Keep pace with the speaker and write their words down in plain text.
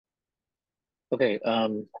Okay,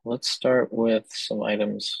 let's start with some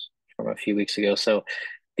items from a few weeks ago. So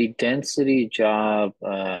the density job,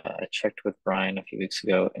 I checked with Brian a few weeks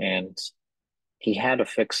ago, and he had a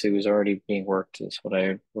fix. It was already being worked, is what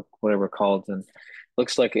I recalled, and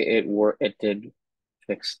looks like it did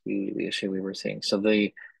fix the issue we were seeing. So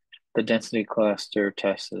the density cluster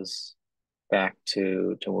test is back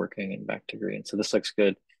to working and back to green. So this looks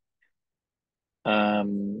good.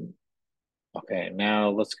 Um, okay,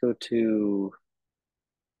 now let's go to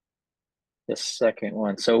the second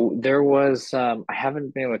one. So there was I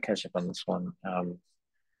haven't been able to catch up on this one.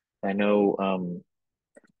 I know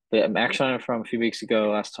the action item from a few weeks ago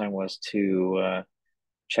last time was to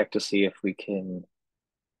check to see if we can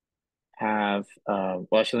have well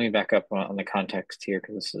actually let me back up on the context here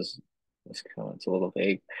because this kind of it's a little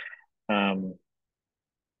vague. Um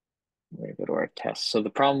let me go to our test. So the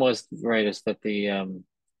problem was right is that the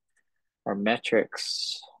our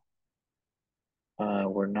metrics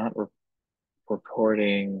were not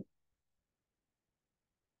reporting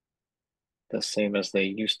the same as they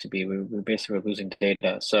used to be. We basically were losing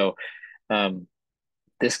data. So um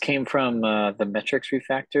this came from the metrics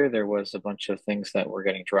refactor. There was a bunch of things that were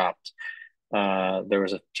getting dropped. There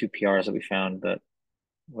was two PRs that we found that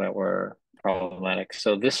were problematic.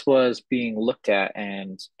 So this was being looked at,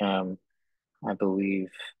 and I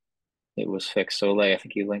believe it was fixed. So, Lay, I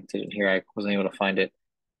think you linked it in here. I wasn't able to find it.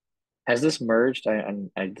 Has this merged?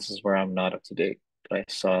 This is where I'm not up to date, but I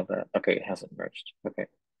saw that. Okay, it hasn't merged. Okay,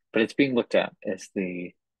 but it's being looked at. Is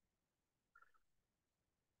the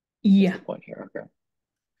Yeah. point here? Okay,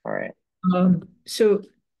 all right. So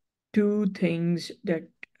two things that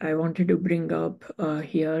I wanted to bring up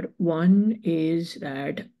here. One is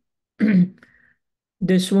that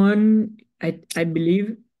this one, I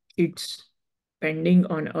believe it's pending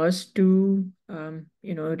on us to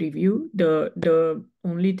review. The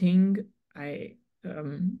only thing I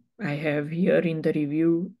have here in the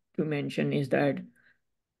review to mention is that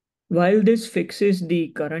while this fixes the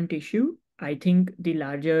current issue, I think the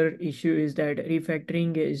larger issue is that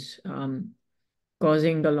refactoring is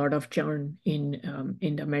causing a lot of churn in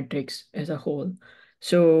the metrics as a whole.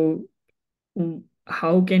 So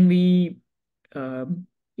how can we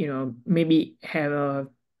maybe have a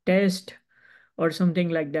test or something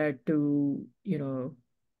like that to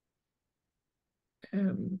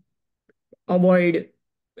um, avoid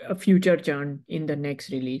a future churn in the next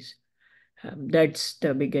release? That's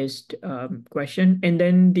the biggest question. And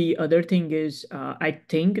then the other thing is, I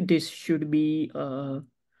think this should be a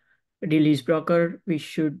release blocker. We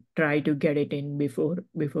should try to get it in before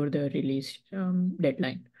the release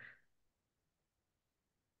deadline.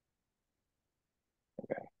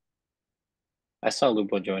 Okay. I saw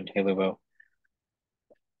Lubo join. Hey, Lubo.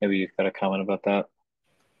 Maybe you've got a comment about that.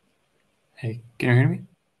 Hey, can you hear me?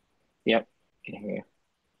 Yep, can hear you.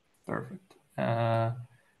 Perfect.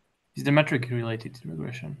 Is the metric related to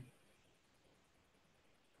regression?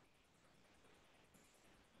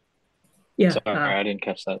 Yeah. Sorry, I didn't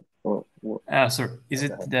catch that. Sir, is Go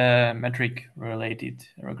it ahead. the metric related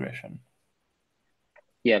regression?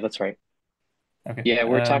 Yeah, that's right. Okay. Yeah,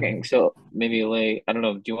 we're talking. So maybe Lay, I don't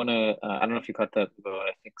know. Do you want to? I don't know if you caught that, but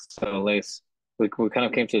I think so. Lay's, we kind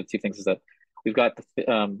of came to the two things is that we've got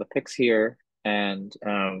the picks here, and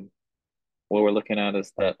what we're looking at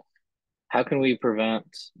is that how can we prevent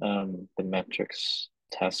the metrics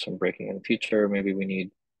tests from breaking in the future? Maybe we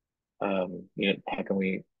need how can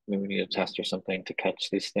we maybe we need a test or something to catch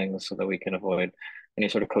these things so that we can avoid any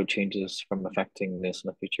sort of code changes from affecting this in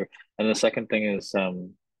the future. And the second thing is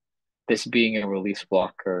this being a release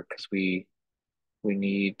blocker because we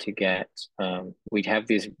need to get we'd have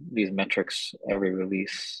these metrics every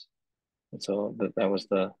release, and so that was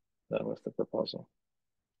the proposal.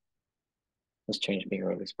 This change being a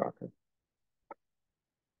release blocker.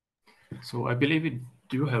 So I believe we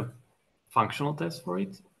do have functional tests for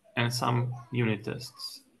it and some unit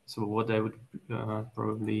tests. So what I would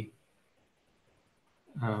probably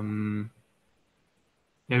yeah,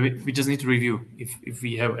 we just need to review if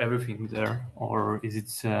we have everything there, or is it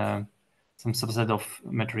some subset of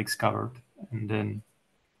metrics covered, and then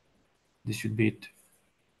this should be it.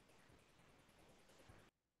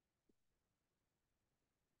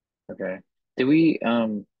 Okay. Do we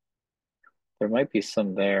there might be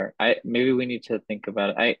some there. I maybe we need to think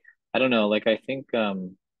about it. I don't know. Like I think I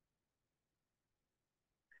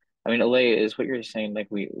mean LA is what you're saying, like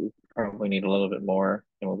we probably need a little bit more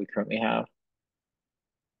than what we currently have.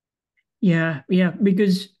 Yeah,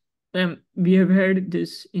 because we have had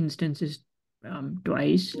this instances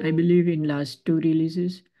twice, I believe, in last two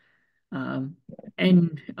releases. Um,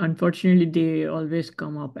 and unfortunately, they always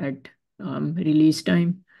come up at release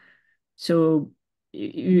time. So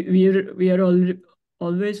we are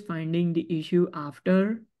always finding the issue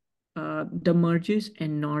after the merges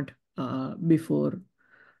and not uh, before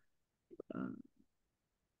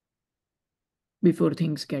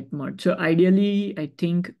things get merged. So ideally, I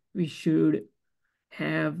think we should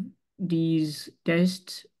have these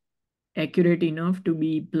tests accurate enough to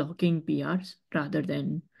be blocking PRs rather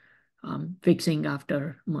than fixing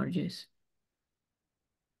after merges.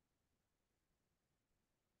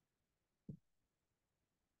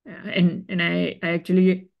 And I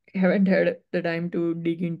actually haven't had the time to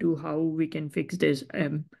dig into how we can fix this.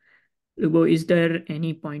 Lubo, is there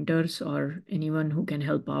any pointers or anyone who can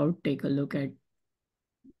help out take a look at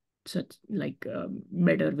such like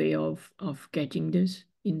better way of catching this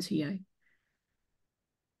in CI?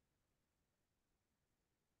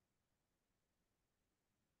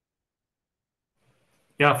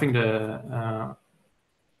 Yeah, I think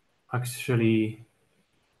actually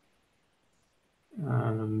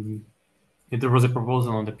there was a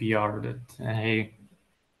proposal on the PR that hey,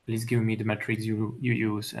 please give me the metrics you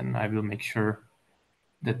use, and I will make sure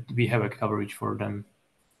that we have a coverage for them.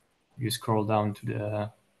 You scroll down to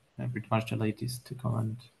the pretty much the latest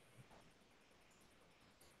comment.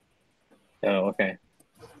 Oh, okay.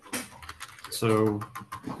 So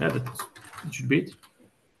yeah, that should be it.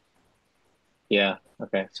 Yeah.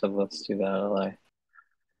 Okay. So let's do that, LA.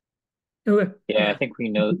 Okay, Yeah, I yeah. think we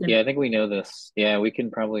know. Then Yeah, I think we know this. Yeah, we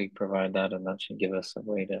can probably provide that, and that should give us a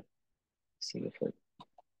way to see if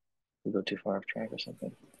we go too far off track or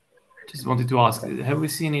something. Just wanted to ask, Okay. have we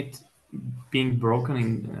seen it being broken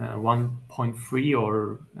in 1.3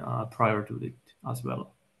 or prior to it as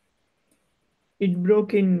well? it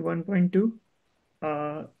broke in 1.2,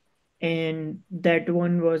 and that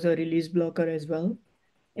one was a release blocker as well.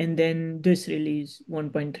 And then this release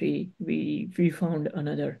 1.3, we found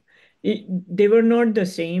another. They were not the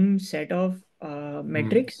same set of Mm.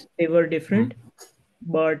 metrics; they were different. Mm.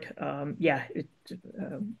 But yeah,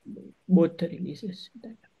 uh, both the releases.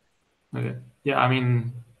 Okay. Yeah, I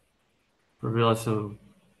mean, probably also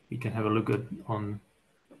we can have a look at on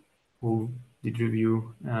who did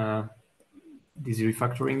review this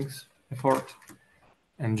refactorings effort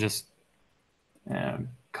and just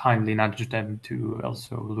kindly nudge them to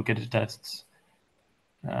also look at the tests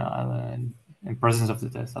and presence of the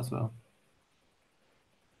test as well,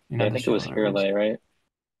 in Yeah, I think it additional was here, areas. LA, right?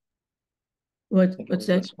 I think it What's was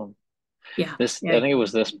that? this one. Yeah, This, I yeah, think it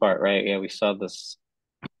was this part, right? Yeah, we saw this.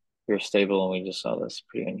 We were stable, and we just saw this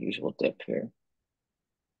pretty unusual dip here.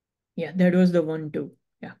 yeah. That was the one too.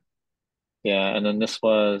 Yeah, Yeah, and then this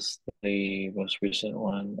was the most recent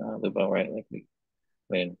one, Lubo, right? I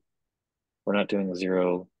mean, we're not doing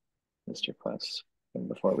zero Mr. Quest, and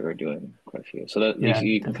before we were doing quite a few. So that Yeah,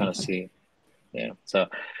 you can kind of definitely. see. Yeah. So,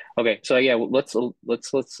 okay. So yeah, let's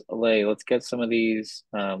get some of these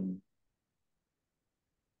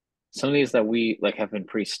that we like have been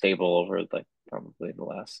pretty stable over like probably the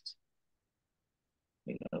last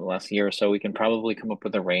the last year or so. We can probably come up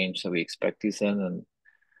with a range that we expect these in, and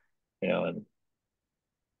you know,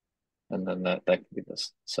 and then that could give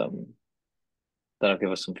us some that'll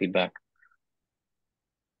give us some feedback.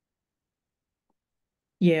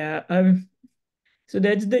 yeah. So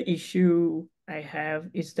that's the issue I have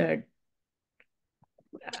is that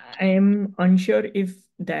I am unsure if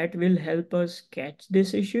that will help us catch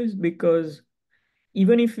these issues because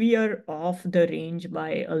even if we are off the range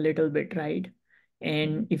by a little bit, right? Mhm.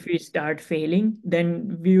 And if we start failing,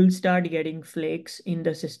 then we will start getting flakes in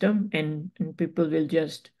the system, and people will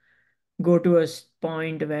just go to a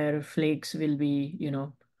point where flakes will be,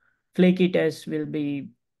 flaky tests will be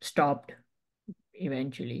stopped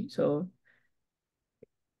eventually. So,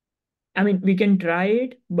 I mean, we can try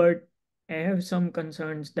it, but I have some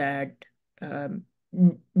concerns that um,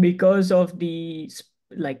 because of the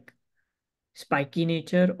like spiky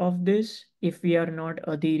nature of this, if we are not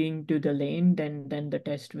adhering to the lane, then the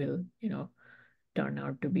test will, turn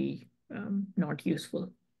out to be not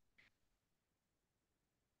useful.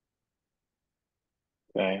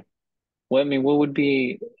 Okay. Well, I mean, what would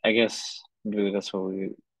be? I guess maybe that's what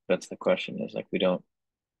we. That's the question. Is like we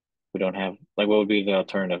don't have like what would be the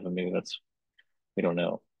alternative? And maybe that's we don't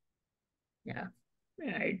know. Yeah,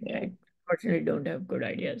 I, Yeah. I fortunately don't have good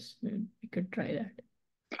ideas. We could try that.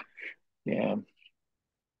 Yeah.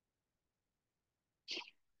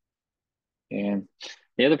 And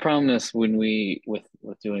the other problem is when we with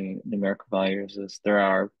doing numerical values is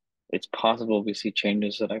it's possible we see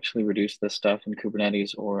changes that actually reduce this stuff in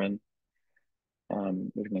Kubernetes or in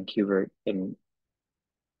even in KubeVirt and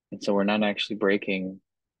so we're not actually breaking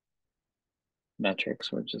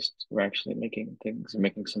metrics. We're actually making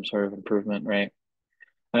making some sort of improvement, right?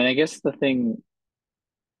 I mean, I guess the thing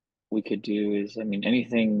we could do is, I mean,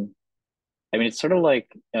 anything. I mean, it's sort of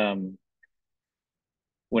like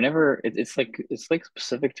whenever it's like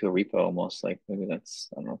specific to a repo almost. Like maybe that's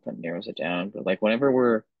I don't know if that narrows it down, but like whenever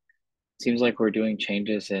we're seems like we're doing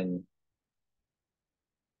changes in.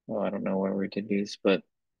 Well, I don't know where we did these, but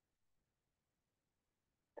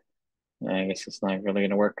I guess it's not really going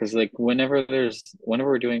to work because like whenever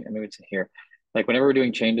we're doing maybe it's here, like whenever we're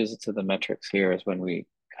doing changes to the metrics here is when we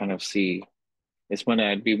kind of see it's when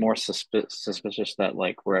I'd be more suspicious that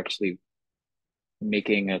like we're actually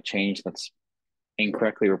making a change that's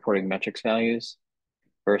incorrectly reporting metrics values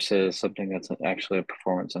versus something that's actually a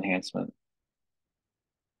performance enhancement.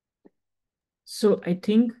 So I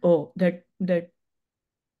think, oh, that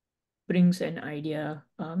brings an idea.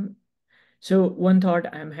 So one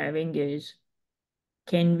thought I'm having is,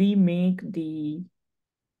 can we make the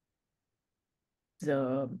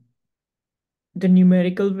the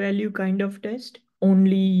numerical value kind of test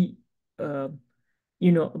only uh,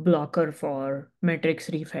 a blocker for matrix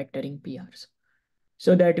refactoring PRs?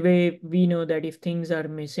 So that way we know that if things are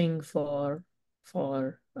missing for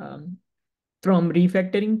from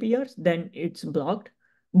refactoring PRs, then it's blocked.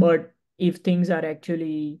 But if things are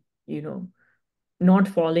actually, not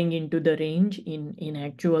falling into the range in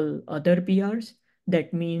actual other PRs,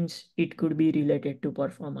 that means it could be related to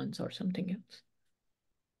performance or something else.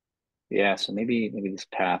 Yeah, so maybe this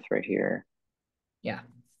path right here. Yeah.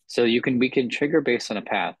 So we can trigger based on a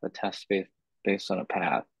path, a test based on a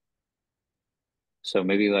path. So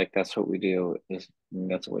maybe like that's what we do is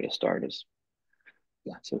that's a way to start is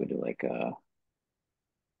yeah. So we do like a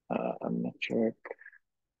metric.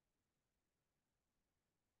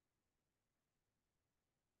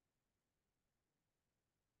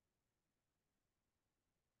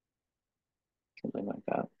 Something like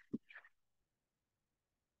that.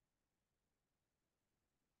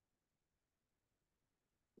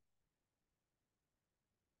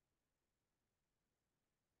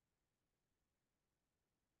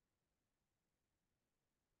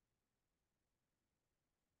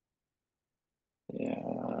 Yeah.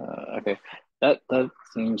 Okay. That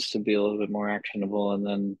seems to be a little bit more actionable. And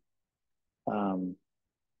then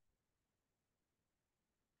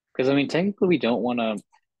because I mean technically we don't want to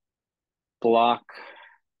block,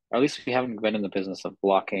 or at least we haven't been in the business of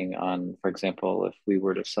blocking on, for example, if we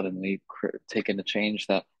were to suddenly take in a change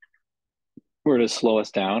that were to slow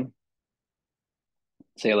us down,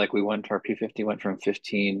 say like our P50 went from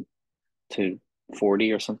 15 to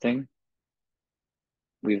 40 or something.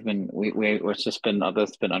 It's just been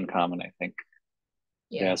that's been uncommon, I think.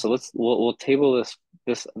 Yeah, Yeah. so we'll table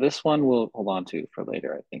this one we'll hold on to for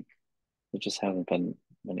later, I think. There just haven't been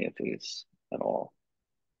many of these at all.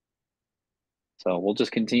 So we'll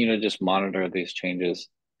just continue to just monitor these changes.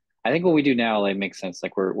 I think what we do now like makes sense.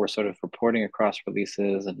 Like we're sort of reporting across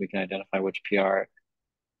releases and we can identify which PR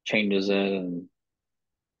changes it and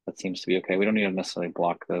that seems to be okay. We don't need to necessarily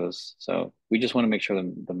block those. So we just want to make sure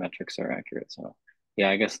the metrics are accurate. So yeah,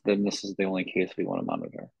 I guess then this is the only case we want to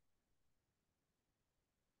monitor.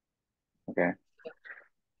 Okay.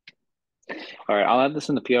 All right, I'll add this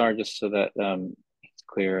in the PR just so that it's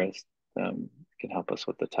clear as it can help us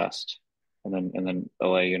with the test. And then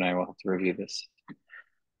OA, you and I will have to review this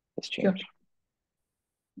Sure. change.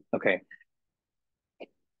 Okay.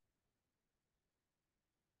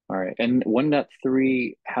 All right. And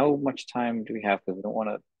 1.3, how much time do we have? Because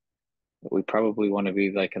we probably want to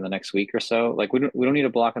be like in the next week or so. Like we don't need a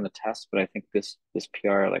block on the test, but I think this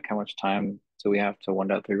PR, like how much time do we have to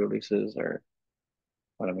 1.3 releases or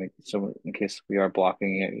what I mean, so in case we are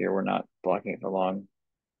blocking it here, we're not blocking it for long.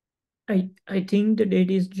 I think the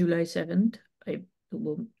date is July 7th. I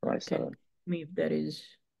July can 7th. me if there is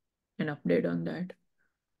an update on that.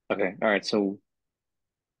 Okay. All right. So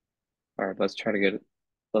all right, let's try to get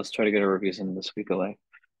a reviews in this week, LA.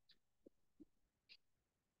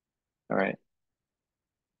 All right.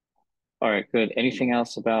 All right, good. Anything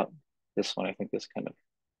else about this one? I think this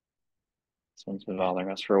one's been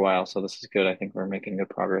bothering us for a while, so this is good. I think we're making good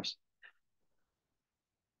progress.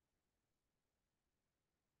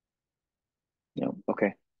 No,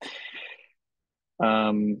 okay.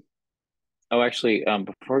 Um, oh, actually,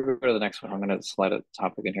 before we go to the next one, I'm going to slide a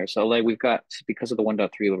topic in here. So, like, we've got because of the 1.3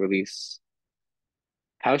 release,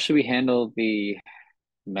 how should we handle the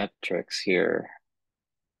metrics here?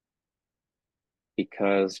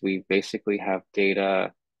 Because we basically have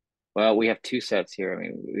data. Well, we have two sets here. I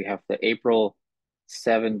mean, we have the April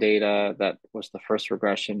 7 data that was the first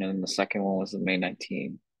regression, and the second one was the May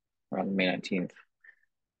 19, around the May 19th.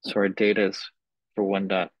 So our data is for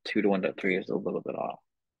 1.2 to 1.3 is a little bit off.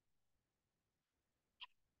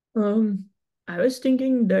 Um, I was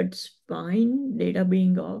thinking that's fine, data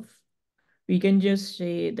being off. We can just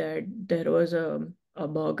say that there was a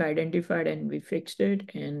bug identified and we fixed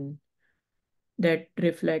it, and that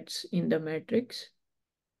reflects in the metrics.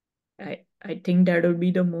 I think that would be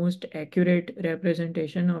the most accurate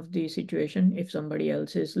representation of the situation if somebody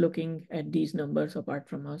else is looking at these numbers apart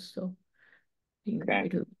from us. So I think Okay.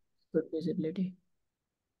 it will be good visibility.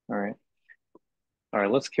 All right. All right.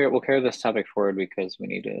 We'll carry this topic forward because we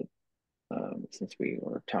need it since we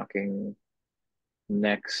were talking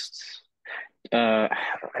next. I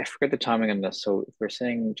forget the timing on this. So if we're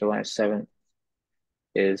saying July 7th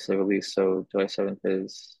is the release, so July 7th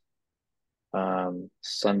is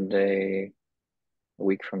Sunday, a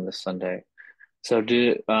week from this Sunday. So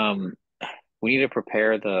we need to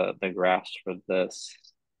prepare the graphs for this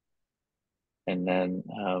and then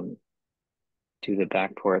do the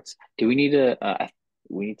backports. Do we need to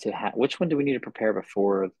we need to have which one do we need to prepare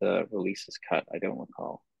before the release is cut? I don't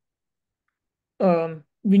recall.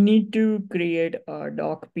 We need to create a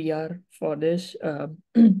doc PR for this. I've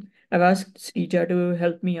asked Srija to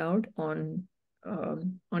help me out on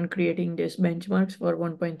creating these benchmarks for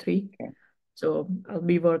 1.3. Okay. So I'll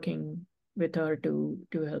be working with her to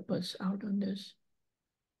help us out on this.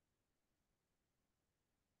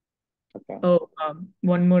 Okay. Oh,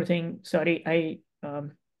 one more thing. Sorry, I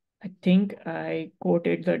think I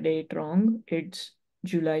quoted the date wrong. It's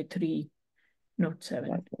July 3, not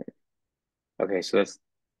 7. Okay, so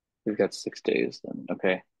we've got 6 days then.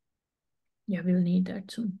 Okay. Yeah, we'll need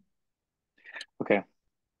that soon. Okay.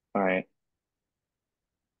 All right.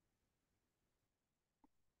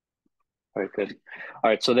 All right, good. All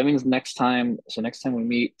right, so that means next time we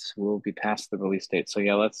meet, we'll be past the release date. So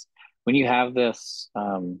yeah, when you have this,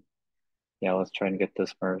 yeah, let's try and get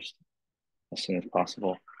this merged as soon as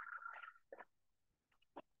possible.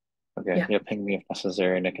 Okay, yeah, ping me if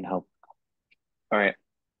necessary and it can help. All right,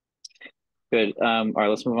 good. All right,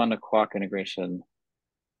 let's move on to Quark integration.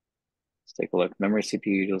 Let's take a look. Memory CPU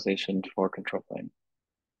utilization for control plane.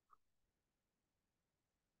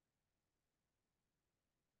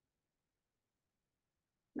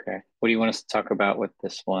 Okay, what do you want us to talk about with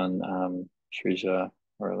this one, Shrija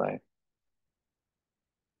or like?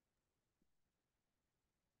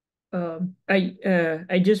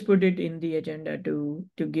 I just put it in the agenda to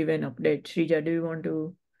give an update. Srija, do you want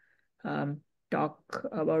to talk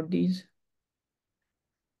about these?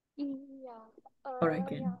 Yeah. Or I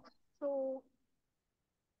can. Yeah. So,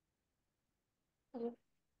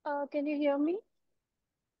 hello. Can you hear me?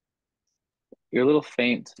 You're a little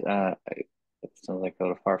faint. It sounds like a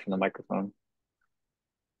little far from the microphone.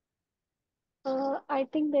 I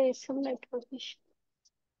think there is some network issue.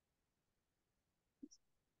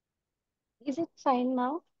 Is it fine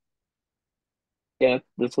now? Yeah,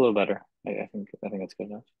 that's a little better. I think it's good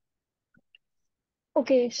enough.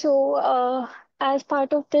 Okay. So, as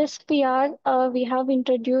part of this PR, we have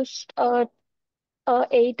introduced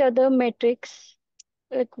 8 other metrics.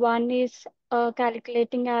 Like one is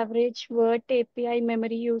calculating average word API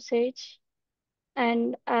memory usage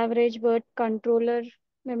and average word controller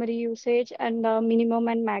memory usage and minimum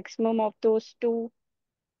and maximum of those two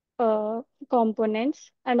uh,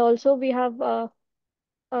 components. And also we have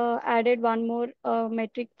added one more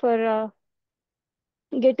metric for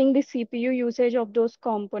getting the CPU usage of those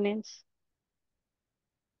components.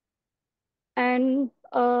 And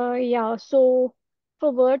yeah, so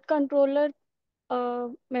for word controller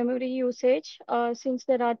memory usage, since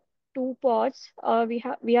there are two pods,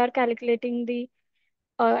 we are calculating the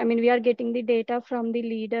we are getting the data from the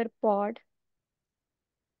leader pod.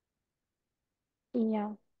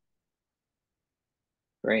 Yeah.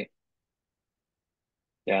 Great.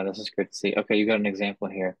 Yeah, this is great to see. Okay, you got an example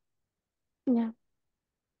here. Yeah.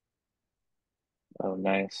 Oh,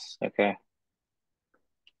 nice. Okay.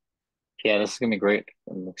 Yeah, this is gonna be great.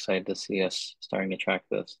 I'm excited to see us starting to track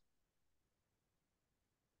this.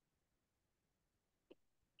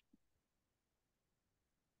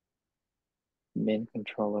 Min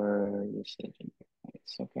controller usage and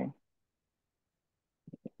nice. Okay.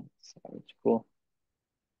 That's cool.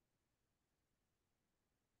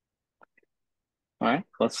 All right,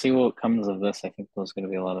 let's see what comes of this. I think there's going to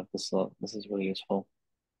be a lot of this. This is really useful.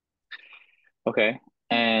 Okay,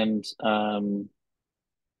 and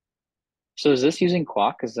so is this using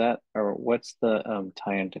Quark? Is that or what's the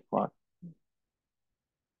tie into Quark?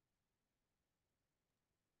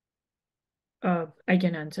 I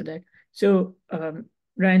can answer that. So,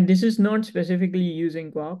 Ryan, this is not specifically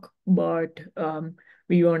using Quark, but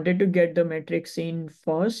we wanted to get the metrics in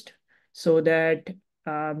first so that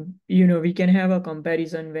we can have a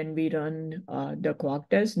comparison when we run the Quark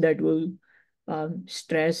test that will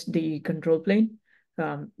stress the control plane,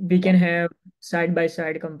 we can have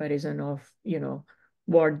side-by-side comparison of,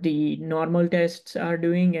 what the normal tests are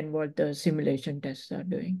doing and what the simulation tests are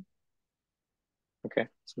doing. Okay,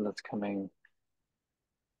 so that's coming.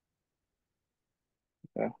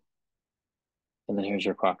 Okay. And then here's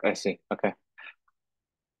your clock. I see. Okay.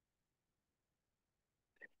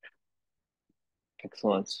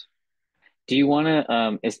 Excellent. Do you want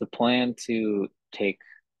to, is the plan to take,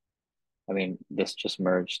 I mean, this just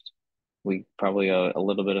merged. We probably a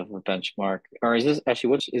little bit of a benchmark, or is this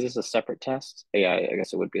actually, which is this a separate test? Yeah, I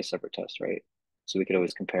guess it would be a separate test, right? So we could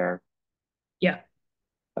always compare. Yeah.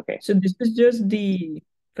 Okay. So this is just the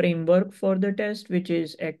framework for the test, which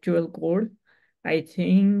is actual code. I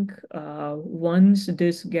think once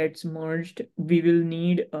this gets merged, we will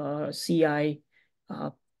need a CI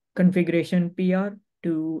configuration PR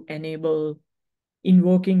to enable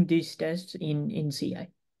invoking these tests in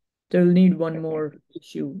CI. So we'll need one Okay. more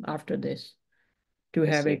issue after this to I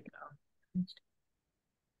have see. it.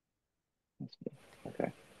 I see.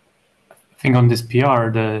 Okay. I think on this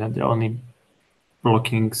PR, the only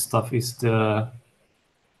blocking stuff is the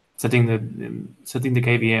setting the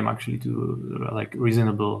KVM actually to like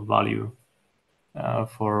reasonable value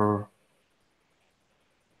for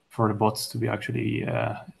the bots to be actually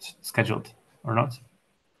scheduled or not.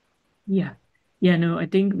 Yeah. Yeah, no, I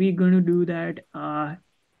think we're going to do that.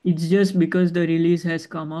 It's just because the release has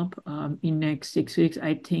come up in next 6 weeks.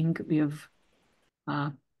 I think uh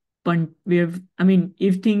I mean,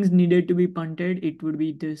 if things needed to be punted, it would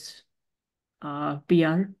be this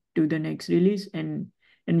PR to the next release, and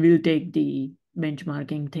we'll take the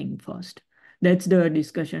benchmarking thing first. That's the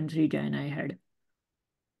discussion Srija and I had.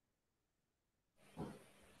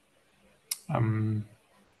 I'm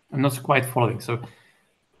not quite following. So,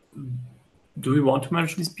 do we want to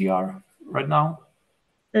merge this PR right now?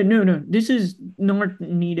 No, this is not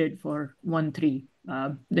needed for 1.3.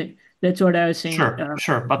 That's what I was saying.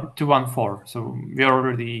 Sure, but to 1.4. So we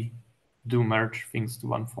already do merge things to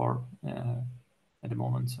 1.4 at the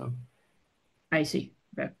moment. So I see.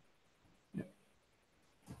 Okay. yeah.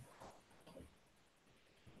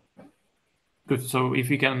 Good. So if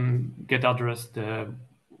we can get addressed the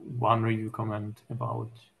one review comment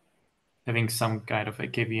about having some kind of a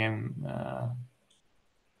KVM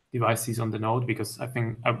devices on the node, because I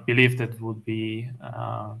believe that would be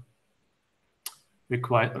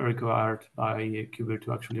required by Kubernetes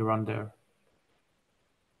to actually run there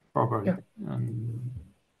properly. Yeah. And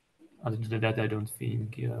other than that, I don't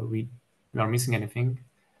think we are missing anything.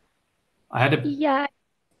 Yeah,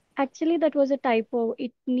 actually, that was a typo.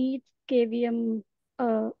 It needs KVM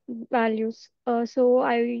values. So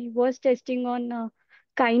I was testing on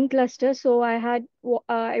kind cluster, so I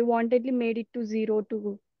wantedly made it to 0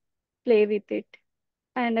 to play with it,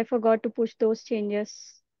 and I forgot to push those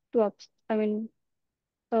changes to up. I mean,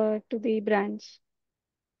 to the branch.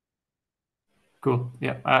 Cool.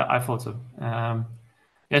 Yeah, I thought so.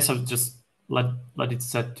 Yeah, so just let it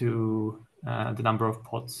set to the number of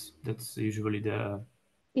pods. That's usually the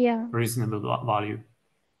Yeah, reasonable value.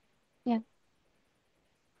 yeah.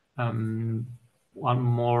 One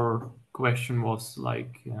more question was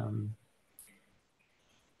like,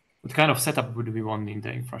 what kind of setup would we want in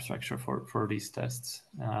the infrastructure for these tests?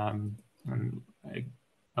 And I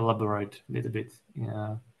elaborate a little bit.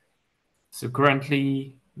 Yeah. So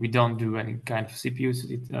currently we don't do any kind of CPU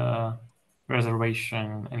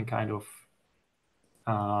reservation, any kind of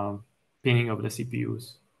pinning of the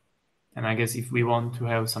CPUs. And I guess if we want to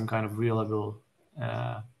have some kind of reliable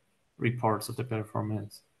reports of the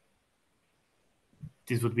performance,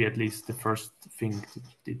 this would be at least the first thing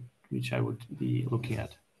which I would be looking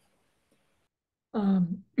at.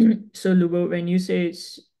 So Lubo, when you say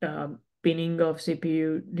pinning of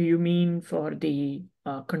CPU, do you mean for the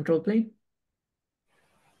control plane?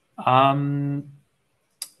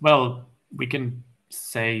 Well, we can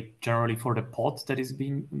say generally for the pod that is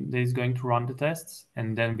going to run the tests,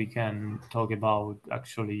 and then we can talk about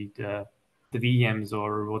actually the VMs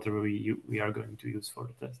or whatever we are going to use for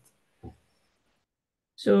the test.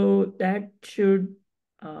 So that should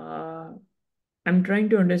I'm trying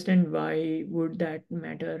to understand why would that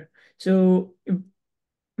matter. So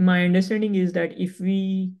my understanding is that if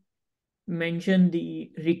we mention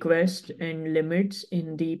the request and limits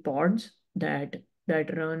in the pods that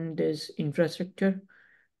run this infrastructure,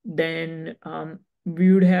 then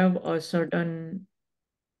we would have a certain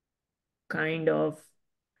kind of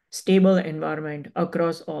stable environment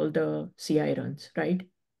across all the CI runs, right?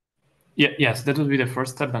 Yeah, yes, that would be the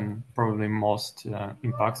first step and probably most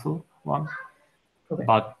impactful one. Okay.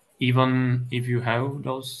 But even if you have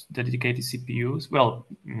those dedicated CPUs, well,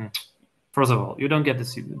 first of all, you don't get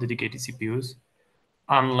the dedicated CPUs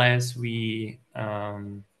unless we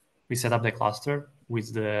set up the cluster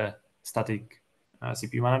with the static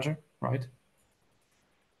CPU manager, right?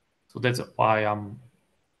 So that's why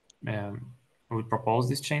I would propose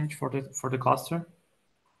this change for the cluster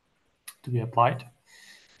to be applied.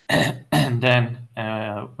 And then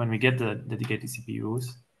when we get the dedicated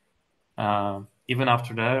CPUs, even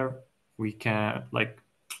after there, we can, like,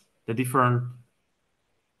 the different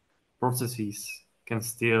processes can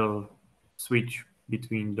still switch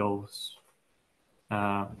between those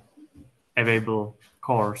available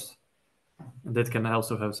cores. And that can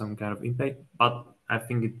also have some kind of impact, but I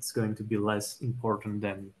think it's going to be less important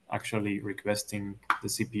than actually requesting the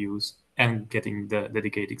CPUs and getting the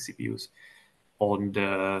dedicated CPUs on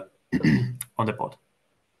the on the pod.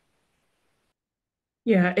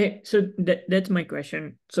 Yeah, so that's my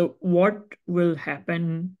question. So what will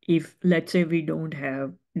happen if, let's say, we don't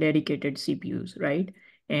have dedicated CPUs, right?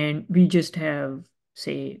 And we just have,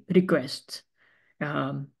 say, requests.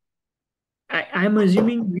 Um, I'm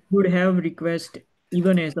assuming we would have request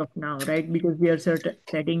even as of now, right? Because we are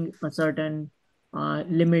setting a certain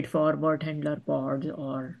limit for word handler pods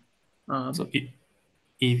or So um,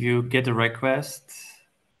 if you get a request,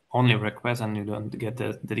 only request, and you don't get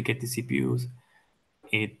the dedicated CPUs,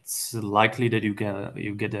 it's likely that you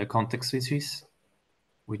get a context switches,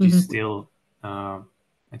 which is mhm. still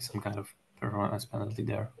like some kind of performance penalty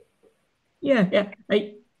there. Yeah.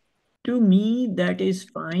 To me, that is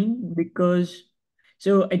fine because,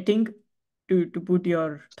 so I think to put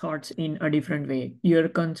your thoughts in a different way, you're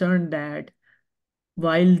concerned that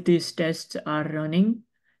while these tests are running,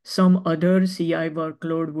 some other CI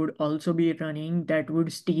workload would also be running that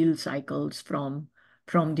would steal cycles from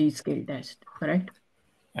the skill test, correct?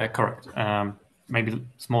 Correct. Maybe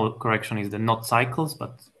small correction is the not cycles,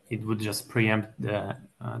 but it would just preempt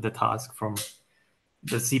the task from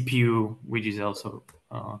the CPU, which is also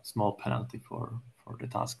a small penalty for the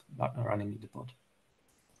task running in the pod.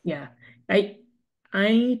 Yeah, I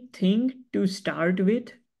I think to start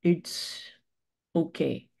with, it's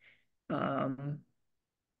okay. Um,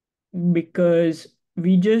 because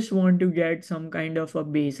we just want to get some kind of a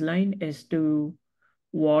baseline as to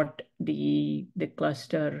what the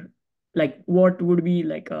cluster, like what would be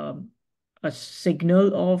like a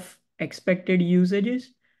signal of expected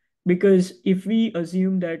usages. Because if we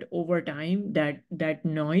assume that over time that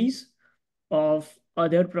noise of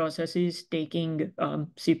other processes taking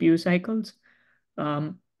CPU cycles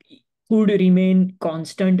um, could remain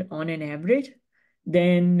constant on an average,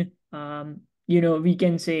 then we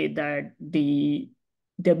can say that the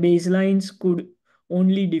baselines could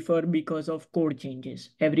only differ because of code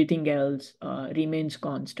changes. Everything else remains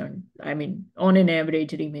constant. I mean, on an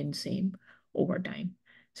average, remains same over time.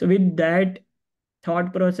 So with that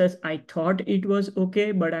thought process, I thought it was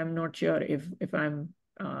okay, but I'm not sure if I'm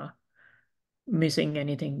missing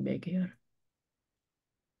anything big here.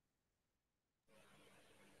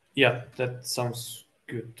 Yeah, that sounds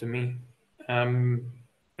good to me. And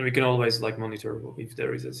we can always like monitor if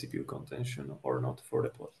there is a CPU contention or not for the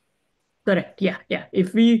pod. Correct. Yeah.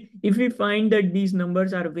 If we find that these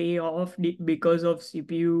numbers are way off because of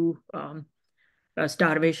CPU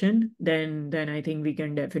starvation, then I think we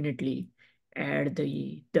can definitely add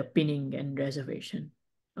the pinning and reservation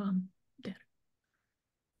there.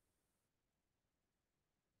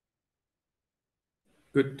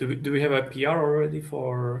 Good. Do we have a PR already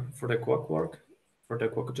for the Quark work, for the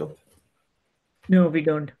Quark job? No, we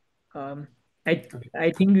don't. Um, I Okay.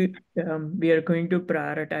 I think we are going to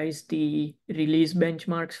prioritize the release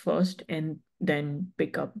benchmarks first and then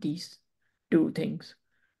pick up these two things.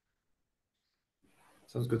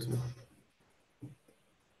 Sounds good to me.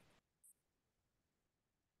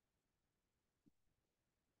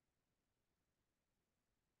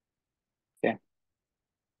 Okay.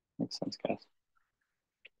 Makes sense, guys.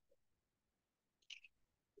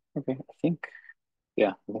 Okay, I think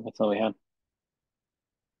that's all we had.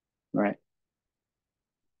 All right.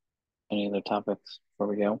 Any other topics before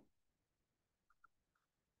we go?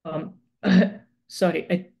 Um,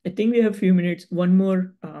 sorry, I think we have a few minutes. One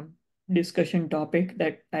more discussion topic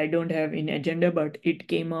that I don't have in agenda, but it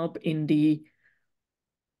came up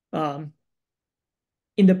um,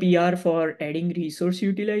 in the PR for adding resource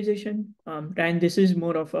utilization. And this is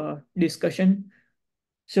more of a discussion.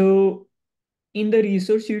 So in the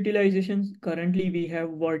resource utilization, currently we have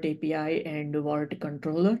Word API and Word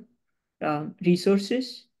controller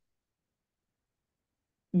resources.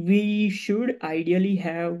 We should ideally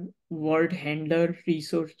have word handler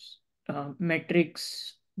resource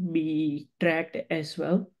metrics be tracked as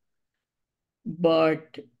well.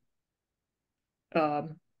 But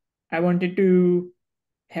um, I wanted to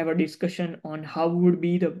have a discussion on what would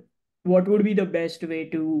be the best way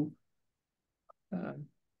to uh,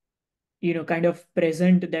 kind of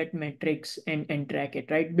present that metrics and track it,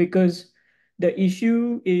 right? Because the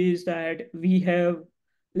issue is that we have,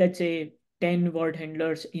 let's say, 10 word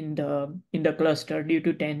handlers in the cluster due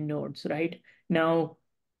to 10 nodes, right? Now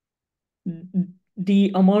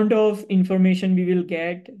the amount of information we will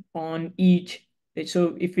get on each,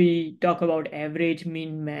 so if we talk about average,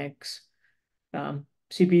 min, max,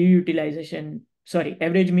 CPU utilization, sorry,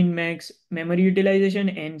 average, min, max, memory utilization,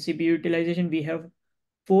 and CPU utilization, we have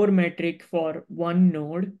four metric for one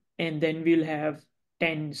node, and then we'll have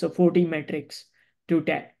 10, so 40 metrics to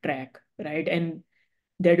track, right? And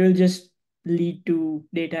that will just lead to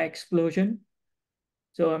data explosion.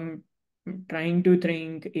 So I'm trying to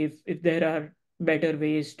think if there are better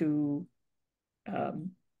ways to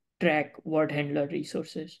um, track word handler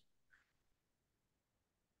resources.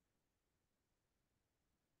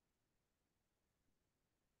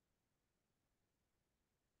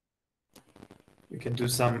 We can do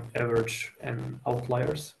some average and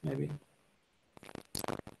outliers, maybe.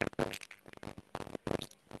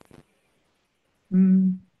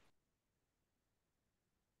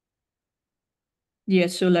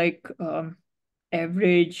 Yes, so like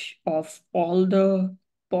average of all the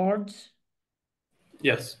pods,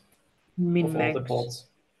 Yes, min, of all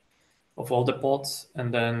the max. pods,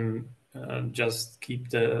 and then just keep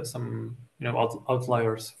some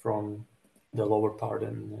outliers from the lower part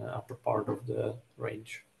and upper part of the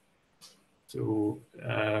range. So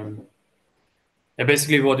yeah,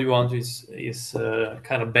 basically what you want is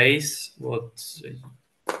kind of base what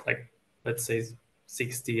like let's say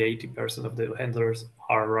 60-80% of the handlers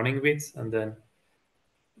are running with, and then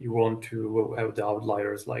you want to have the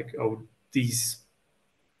outliers like, oh, these,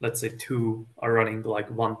 let's say two are running like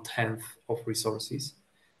 1/10 of resources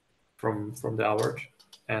from the average,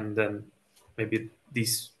 and then maybe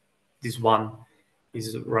this one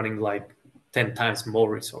is running like 10 times more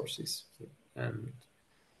resources, and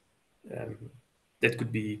that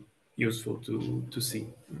could be useful to see,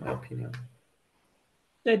 in my opinion.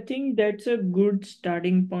 I think that's a good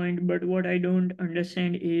starting point, but what I don't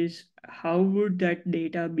understand is how would that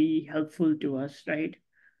data be helpful to us, right?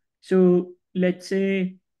 So let's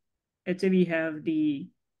say we have the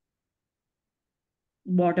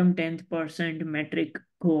bottom 10th% metric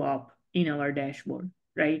go up in our dashboard,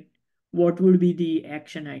 right? What would be the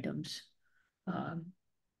action items?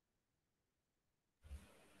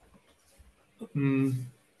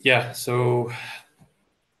 Yeah, so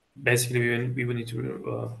basically we will need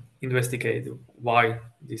to investigate why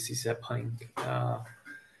this is happening.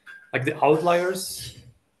 Like the outliers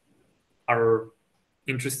are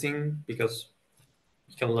interesting because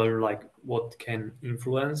you can learn like what can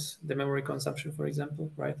influence the memory consumption, for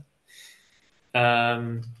example, right?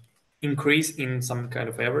 Um, increase in some kind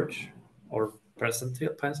of average or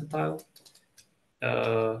percentile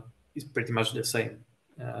is pretty much the same.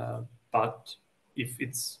 But if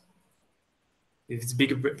it's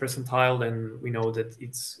bigger percentile, then we know that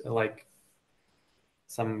it's like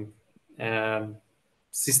some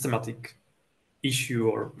systematic issue,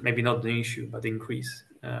 or maybe not an issue, but increase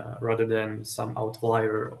rather than some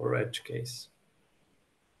outlier or edge case.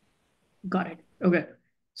 Got it. Okay.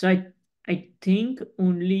 So I think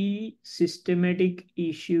only systematic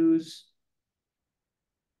issues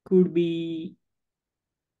could be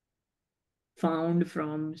found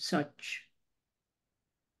from such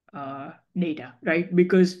data, right?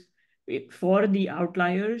 Because for the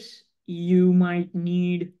outliers, you might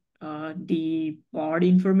need the pod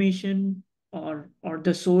information or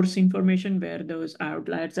the source information where those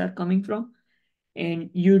outliers are coming from, and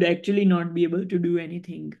you'd actually not be able to do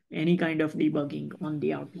anything, any kind of debugging on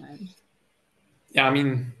the outliers. Yeah, I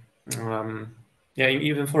mean, yeah,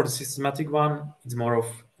 even for the systematic one, it's more of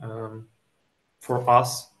for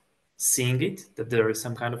us seeing it that there is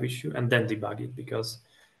some kind of issue and then debug it, because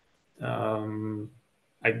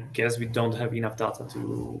I guess we don't have enough data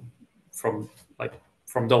to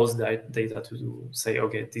from those data to say,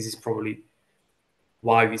 okay, this is probably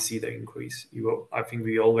why we see the increase. I think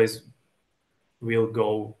we always will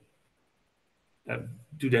go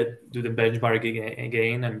do the benchmarking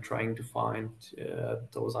again and trying to find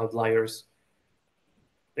those outliers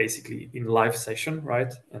basically in live session,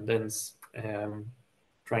 right? And then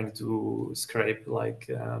trying to scrape like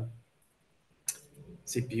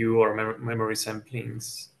CPU or memory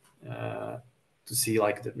samplings to see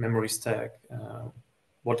like the memory stack,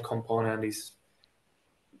 what component is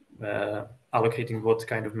allocating what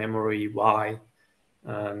kind of memory, why,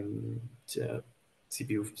 and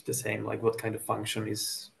CPU the same, like what kind of function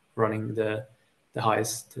is running the the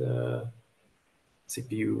highest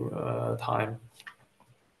CPU time.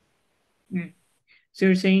 So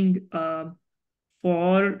you're saying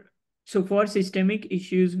for for systemic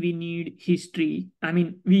issues, we need history. I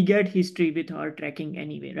mean, we get history with our tracking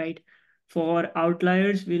anyway, right? For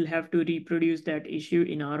outliers, we'll have to reproduce that issue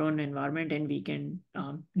in our own environment and we can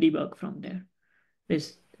debug from there.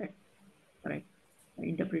 Is that correct? I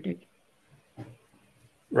interpret it.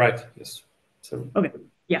 Right. Yes. So Okay.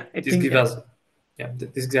 Yeah, I this think gives that's us,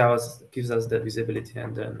 this gives us the visibility,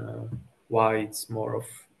 and then why it's more of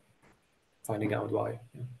finding out why.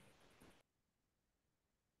 Yeah.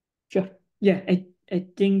 sure. Yeah, I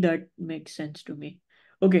think that makes sense to me.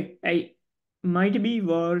 Okay, I might be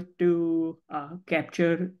worth to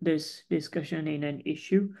capture this discussion in an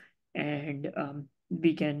issue, and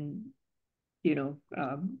we can,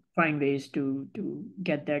 find ways to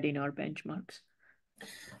get that in our benchmarks.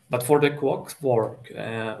 But for the clock work,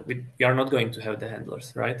 we are not going to have the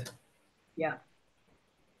handlers, right? Yeah.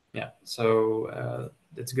 Yeah. So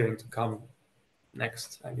that's going to come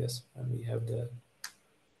next, I guess, when we have the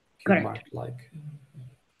cube Correct. mark like.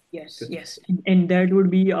 Yes, Good. yes. And that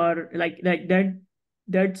would be our like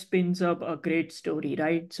that spins up a great story,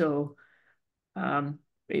 right? So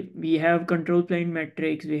we have control plane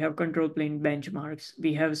metrics, we have control plane benchmarks,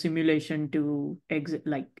 we have simulation to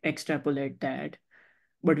extrapolate that,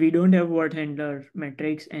 but we don't have word handler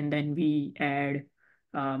metrics, and then we add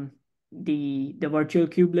um, the virtual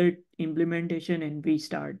kubelet implementation, and we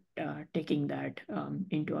start taking that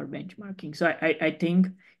into our benchmarking. So I think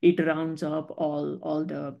it rounds up all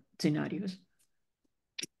the scenarios.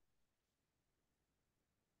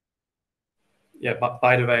 Yeah, but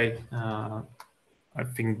by the way, I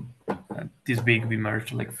think this week we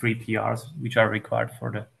merged like 3 PRs, which are required for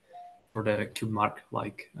the cube mark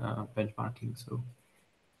benchmarking. So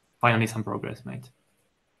finally, some progress made.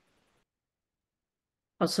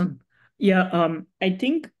 Awesome. Yeah, I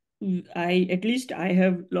think I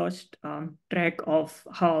have lost track of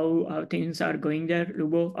how things are going there,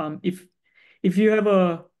 Lubo. If you have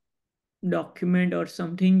a document or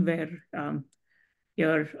something where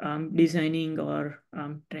you're designing or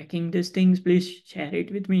tracking these things, please share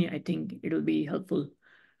it with me. I think it'll be helpful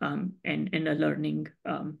and a learning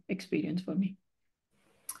experience for me.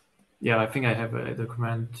 Yeah, I think I have a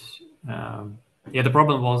document. Yeah, the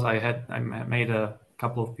problem was I made a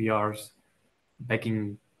couple of PRs back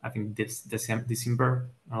in, I think, December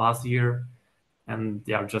last year, and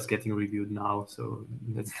they are just getting reviewed now. So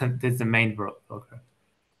that's the main blocker.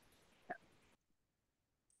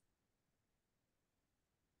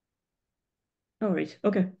 No worries.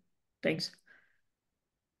 Okay, thanks.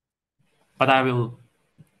 But I will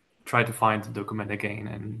try to find the document again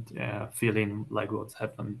and fill in like what's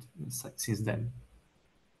happened since then.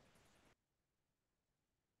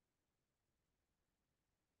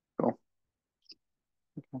 Cool.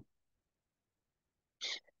 Okay.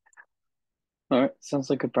 All right. Sounds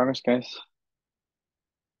like good progress, guys.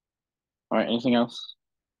 All right. Anything else?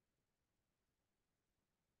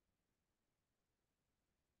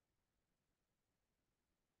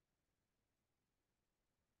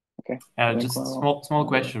 Okay. I think Just we'll small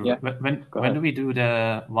question. yeah. When Go when ahead. do we do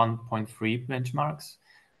the 1.3 benchmarks?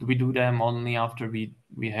 Do we do them only after we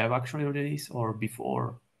have actually release or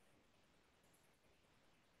before?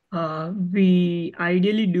 We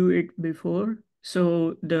ideally do it before.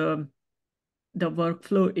 So the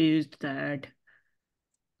workflow is that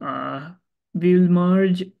we'll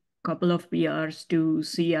merge a couple of PRs to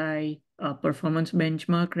CI performance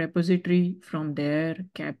benchmark repository. From there,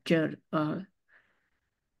 capture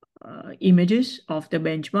images of the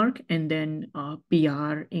benchmark, and then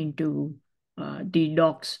PR into the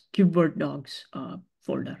docs, KubeWord docs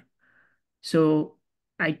folder. So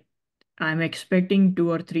I'm expecting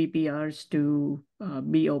 2 or 3 PRs to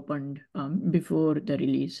be opened before the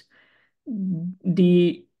release.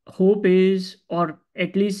 The hope is, or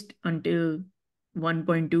at least until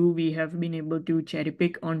 1.2, we have been able to cherry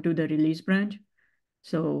pick onto the release branch.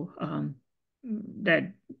 So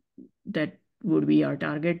that that would be our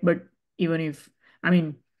target. But even if, I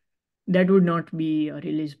mean, that would not be a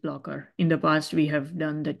release blocker. In the past, we have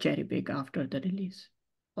done the cherry pick after the release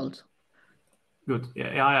also. Good.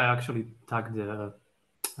 Yeah, I actually tagged a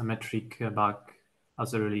metric back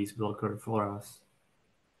as a release blocker for us.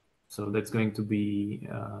 So that's going to be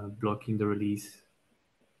blocking the release.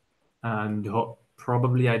 And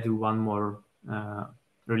probably I do one more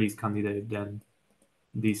release candidate than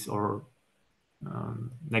this or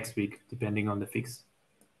next week, depending on the fix.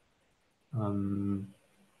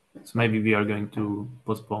 So maybe we are going to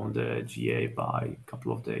postpone the GA by a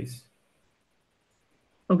couple of days.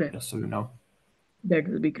 Okay. Just so you know. That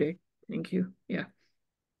will be great. Thank you. Yeah.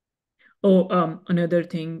 Oh, another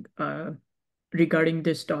thing regarding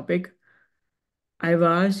this topic, I've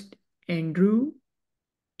asked Andrew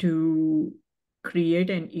to create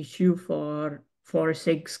an issue for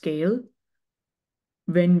SIG scale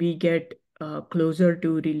when we get closer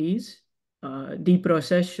to release. The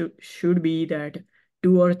process should be that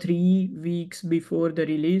 2 or 3 weeks before the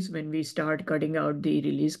release, when we start cutting out the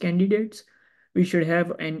release candidates, we should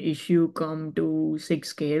have an issue come to 6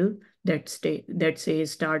 scale that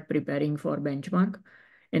says start preparing for benchmark,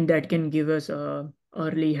 and that can give us a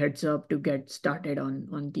early heads up to get started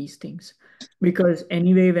on these things. Because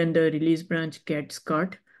anyway, when the release branch gets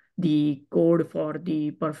cut, the code for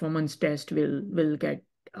the performance test will get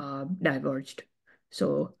diverged.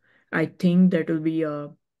 So I think that will be a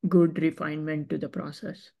good refinement to the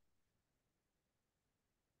process.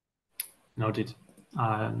 Noted.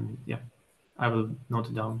 Yeah, I will note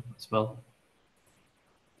it down as well.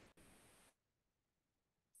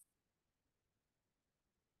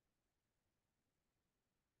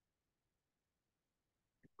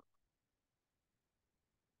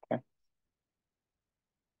 Okay.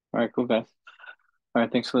 All right, cool guys. All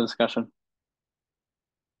right, thanks for the discussion.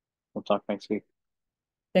 We'll talk next week.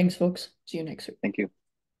 Thanks, folks. See you next week. Thank you.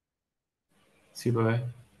 See you,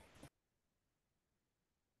 bye.